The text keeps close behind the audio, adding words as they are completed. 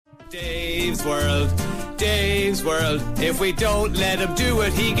Dave's World, Dave's World. If we don't let him do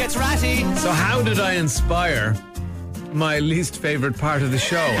it, he gets ratty. So how did I inspire my least favourite part of the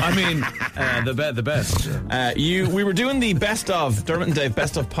show? I mean, the best. We were doing the best of, Dermot and Dave,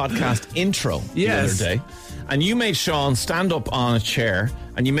 best of podcast intro the other day. And you made Sean stand up on a chair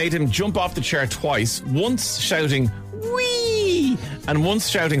and you made him jump off the chair twice, once shouting, "Wee!" and once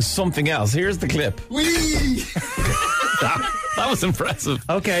shouting something else. Here's the clip. Wee! That was impressive.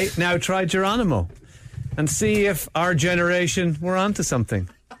 Okay, now try Geronimo and see if our generation were onto something.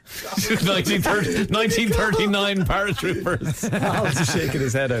 1939 paratroopers. Al's just shaking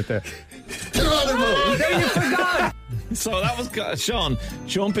his head out there. Geronimo! There you forgot! So that was Sean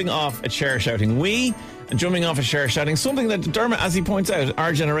jumping off a chair shouting "wee" and jumping off a chair shouting something that Dermot, as he points out,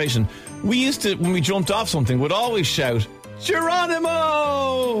 our generation, we used to, when we jumped off something, would always shout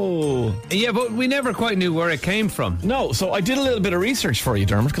 "Geronimo!" Yeah, but we never quite knew where it came from. No, so I did a little bit of research for you,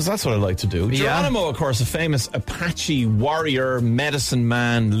 Dermot, because that's what I like to do. Yeah. Geronimo, of course, a famous Apache warrior, medicine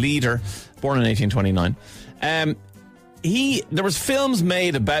man, leader, born in 1829. There was films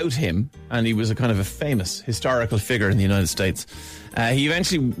made about him, and he was a kind of a famous historical figure in the United States. He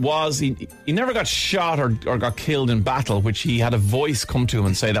eventually was, he never got shot or got killed in battle, which he had a voice come to him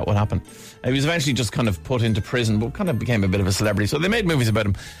and say that would happen. He was eventually just kind of put into prison, but kind of became a bit of a celebrity. So they made movies about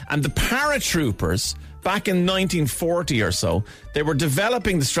him. And the paratroopers, back in 1940 or so, they were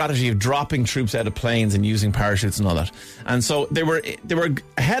developing the strategy of dropping troops out of planes and using parachutes and all that. And so they were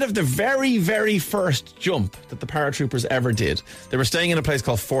ahead of the very, very first jump that the paratroopers ever did. They were staying in a place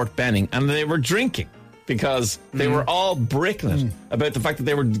called Fort Benning, and they were drinking because they were all bricking it about the fact that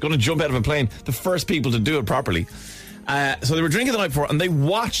they were going to jump out of a plane, the first people to do it properly. So they were drinking the night before, and they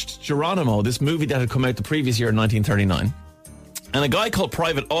watched Geronimo, this movie that had come out the previous year in 1939. And a guy called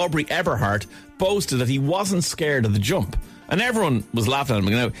Private Aubrey Eberhardt boasted that he wasn't scared of the jump. And everyone was laughing at him.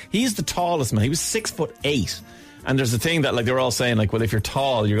 Now, he's the tallest man. He was 6'8". And there's a thing that, like, they were all saying, like, well, if you're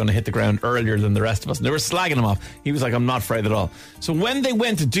tall, you're going to hit the ground earlier than the rest of us. And they were slagging him off. He was like, I'm not afraid at all. So when they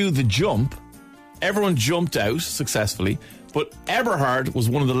went to do the jump, everyone jumped out successfully. But Eberhard was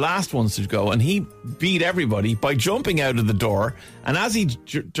one of the last ones to go, and he beat everybody by jumping out of the door. And as he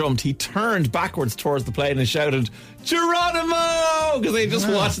jumped, he turned backwards towards the plane and shouted, "Geronimo!" because they just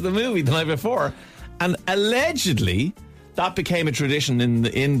watched the movie the night before. And allegedly, that became a tradition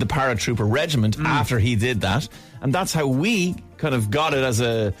in the paratrooper regiment after he did that. And that's how we kind of got it as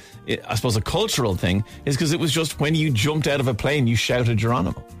a cultural thing, is because it was just when you jumped out of a plane, you shouted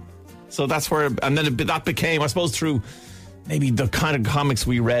Geronimo. So that's where, and then that became, I suppose, through maybe the kind of comics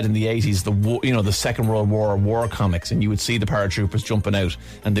we read in the 80s, the Second World War comics, and you would see the paratroopers jumping out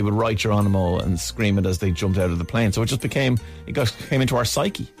and they would write Geronimo and scream it as they jumped out of the plane. So it just came into our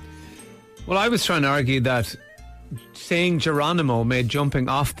psyche. Well, I was trying to argue that saying Geronimo made jumping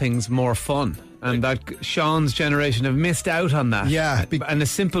off things more fun, and that Sean's generation have missed out on that. Yeah. And a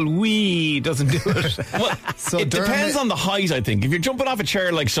simple "wee" doesn't do it. Well, it depends on the height, I think. If you're jumping off a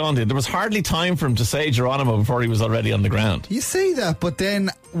chair like Sean did, there was hardly time for him to say Geronimo before he was already on the ground. You say that, but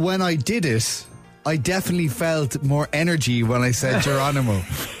then when I did it, I definitely felt more energy when I said Geronimo.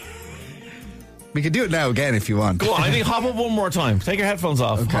 We can do it now again if you want. Go on, I think hop up one more time. Take your headphones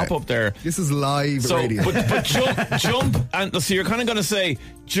off. Okay. Hop up there. This is live radio. But jump, and so you're kind of going to say,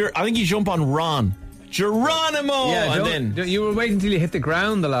 I think you jump on Ron. Geronimo! Yeah, and then you were waiting until you hit the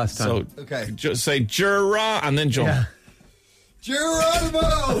ground the last time. So Okay. Just say Gera and then jump. Yeah. Geronimo!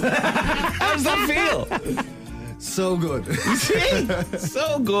 How does that feel? So good. You see?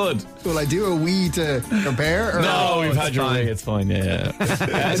 So good. Will I do a wee to compare? Or No, we've had your fine. way. It's fine. Yeah.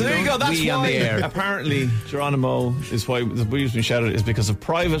 So there you go. That's Wee why on the air. apparently Geronimo is why the wee's been shouted is because of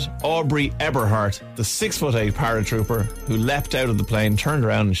Private Aubrey Eberhardt, the 6'8" paratrooper who leapt out of the plane, turned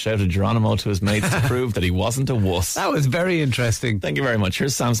around and shouted Geronimo to his mates to prove that he wasn't a wuss. That was very interesting. Thank you very much.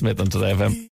 Here's Sam Smith on Today FM.